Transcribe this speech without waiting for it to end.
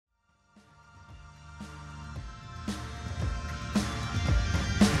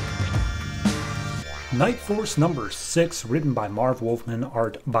Night Force number 6, written by Marv Wolfman,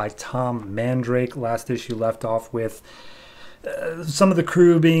 art by Tom Mandrake. Last issue left off with some of the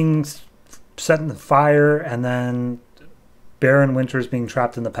crew being set in the fire, and then Baron Winters being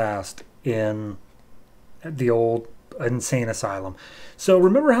trapped in the past in the old insane asylum. So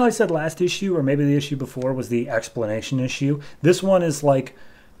remember how I said last issue, or maybe the issue before, was the explanation issue? This one is like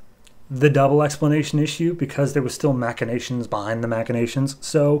the double explanation issue because there was still machinations behind the machinations.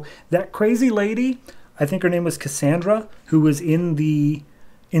 So that crazy lady, I think her name was Cassandra, who was in the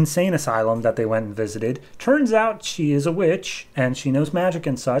insane asylum that they went and visited, turns out she is a witch and she knows magic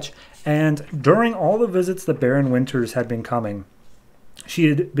and such. And during all the visits that Baron Winters had been coming, she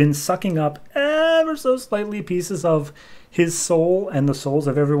had been sucking up ever so slightly pieces of his soul and the souls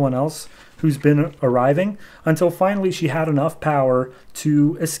of everyone else who's been arriving, until finally she had enough power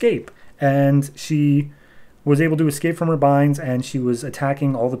to escape. And she was able to escape from her binds, and she was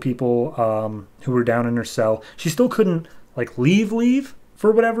attacking all the people who were down in her cell. She still couldn't like leave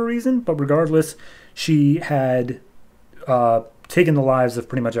for whatever reason, but regardless, she had taken the lives of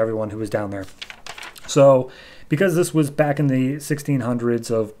pretty much everyone who was down there. So because this was back in the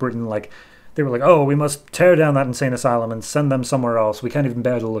 1600s of Britain, like they were like, oh, we must tear down that insane asylum and send them somewhere else. We can't even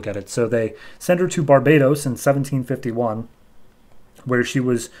bear to look at it. So they sent her to Barbados in 1751, where she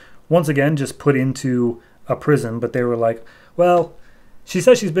was once again just put into a prison. But they were like, well, she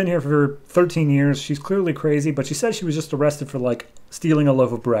says she's been here for 13 years. She's clearly crazy, but she says she was just arrested for like stealing a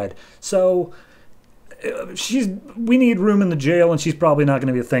loaf of bread. So we need room in the jail, and she's probably not going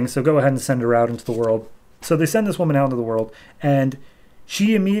to be a thing. So go ahead and send her out into the world. So they send this woman out into the world, and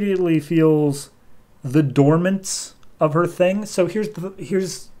she immediately feels the dormants of her thing. So here's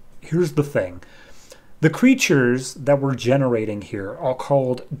the thing. The creatures that we're generating here are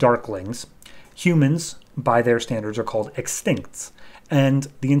called darklings. Humans, by their standards, are called extincts. And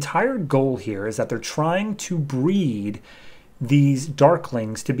the entire goal here is that they're trying to breed these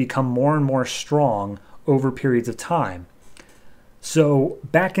darklings to become more and more strong over periods of time. So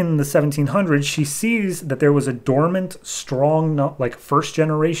back in the 1700s, she sees that there was a dormant, strong, like first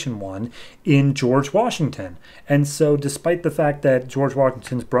generation one in George Washington. And so despite the fact that George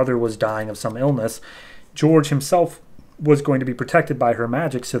Washington's brother was dying of some illness, George himself was going to be protected by her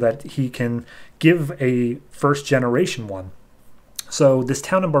magic so that he can give a first generation one. So this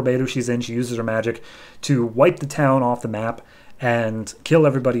town in Barbados she's in, she uses her magic to wipe the town off the map and kill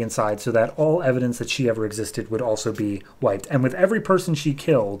everybody inside so that all evidence that she ever existed would also be wiped. And with every person she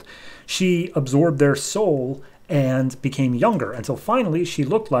killed, she absorbed their soul and became younger until finally she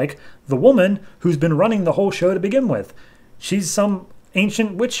looked like the woman who's been running the whole show to begin with. She's some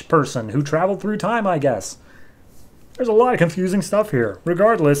ancient witch person who traveled through time, I guess. There's a lot of confusing stuff here.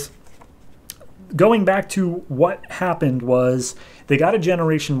 Regardless, going back to what happened was they got a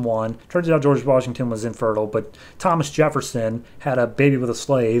generation one. Turns out George Washington was infertile, but Thomas Jefferson had a baby with a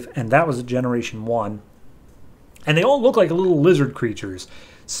slave, and that was a generation one. And they all look like little lizard creatures.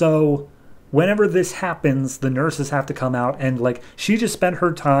 So whenever this happens, the nurses have to come out, and like she just spent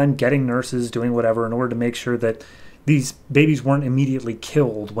her time getting nurses, doing whatever in order to make sure that these babies weren't immediately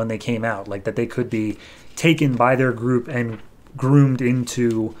killed when they came out, like that they could be taken by their group and groomed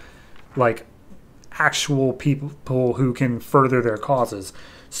into like actual people who can further their causes.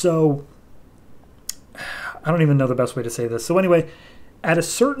 So I don't even know the best way to say this. So anyway, at a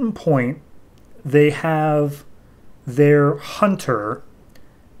certain point, they have their hunter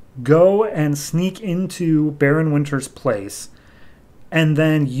go and sneak into Baron Winters' place and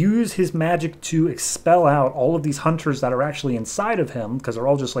then use his magic to expel out all of these hunters that are actually inside of him, because they're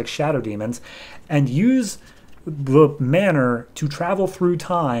all just like shadow demons, and use the manor to travel through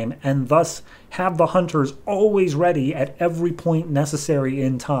time and thus have the hunters always ready at every point necessary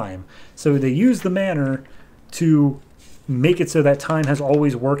in time. So they use the manor to make it so that time has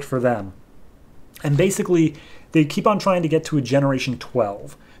always worked for them. And basically, they keep on trying to get to a generation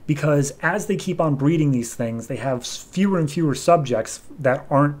 12. Because as they keep on breeding these things, they have fewer and fewer subjects that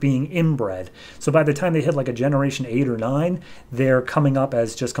aren't being inbred. So by the time they hit like a generation 8 or 9, they're coming up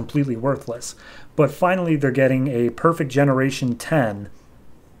as just completely worthless. But finally, they're getting a perfect generation 10.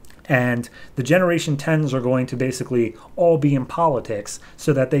 And the generation 10s are going to basically all be in politics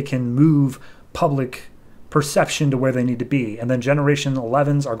so that they can move public perception to where they need to be. And then generation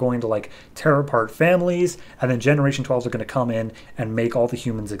 11s are going to like tear apart families, and then generation 12s are going to come in and make all the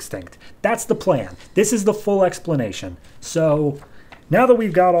humans extinct. That's the plan. This is the full explanation. So now that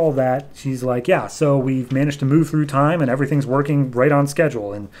we've got all that, she's like, yeah, so we've managed to move through time and everything's working right on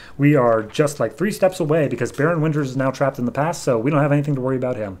schedule, and we are just like 3 steps away because Baron Winters is now trapped in the past, so we don't have anything to worry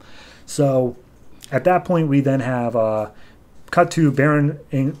about him. So at that point, we then have cut to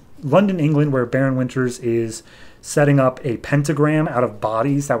Baron London, England, where Baron Winters is setting up a pentagram out of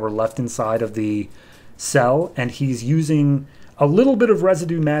bodies that were left inside of the cell, and he's using a little bit of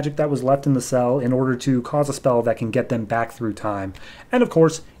residue magic that was left in the cell in order to cause a spell that can get them back through time. And of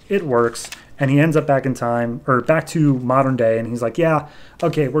course, it works, and he ends up back in time, or back to modern day, and he's like, yeah,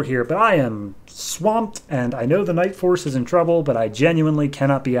 okay, we're here, but I am swamped, and I know the Night Force is in trouble, but I genuinely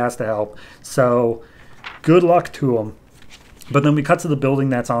cannot be asked to help, so good luck to him. But then we cut to the building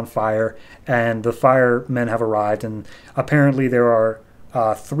that's on fire, and the firemen have arrived, and apparently there are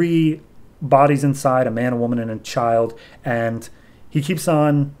 3 bodies inside, a man, a woman, and a child, and he keeps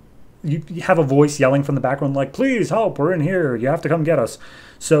on, you have a voice yelling from the background like, please help, we're in here, you have to come get us.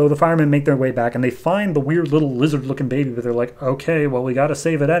 So the firemen make their way back, and they find the weird little lizard-looking baby, but they're like, okay, well, we gotta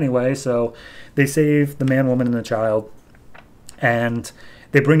save it anyway. So they save the man, woman, and the child, and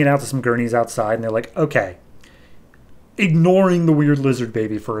they bring it out to some gurneys outside, and they're like, okay, ignoring the weird lizard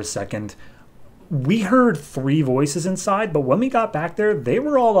baby for a second, we heard 3 voices inside, but when we got back there, they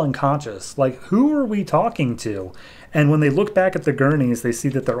were all unconscious. Like, who are we talking to? And when they look back at the gurneys, they see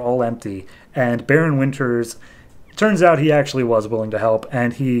that they're all empty. And Baron Winters, turns out he actually was willing to help,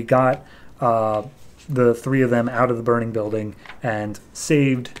 and he got the 3 of them out of the burning building and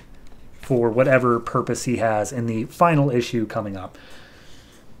saved for whatever purpose he has in the final issue coming up.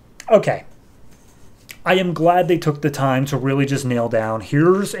 Okay. I am glad they took the time to really just nail down,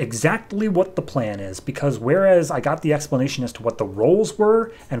 here's exactly what the plan is, because whereas I got the explanation as to what the roles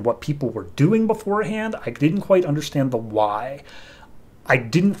were and what people were doing beforehand, I didn't quite understand the why. I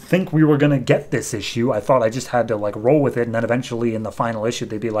didn't think we were going to get this issue. I thought I just had to like roll with it, and then eventually in the final issue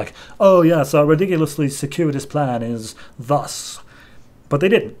they'd be like, oh yes, our ridiculously circuitous plan is thus. But they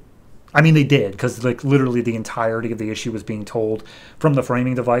didn't. I mean, they did, because like literally the entirety of the issue was being told from the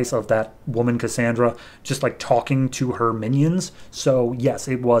framing device of that woman Cassandra just like talking to her minions. So yes,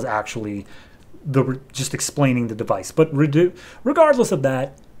 it was actually just explaining the device. But regardless of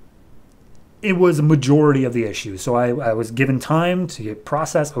that, it was a majority of the issue. So I was given time to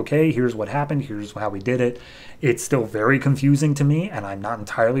process, okay, here's what happened, here's how we did it. It's still very confusing to me, and I'm not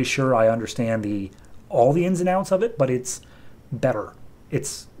entirely sure I understand all the ins and outs of it, but it's better.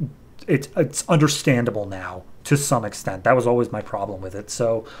 It's understandable now to some extent. That was always my problem with it.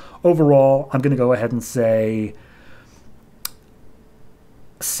 So overall, I'm going to go ahead and say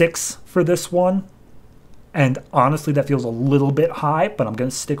 6 for this one. And honestly, that feels a little bit high, but I'm going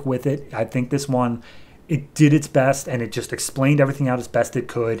to stick with it. I think this one, it did its best, and it just explained everything out as best it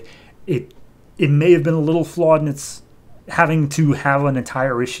could. It may have been a little flawed in its having to have an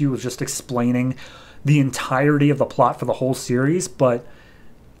entire issue of just explaining the entirety of the plot for the whole series, but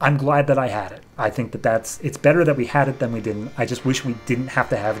I'm glad that I had it. I think that it's better that we had it than we didn't. I just wish we didn't have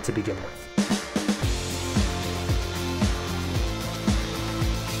to have it to begin with.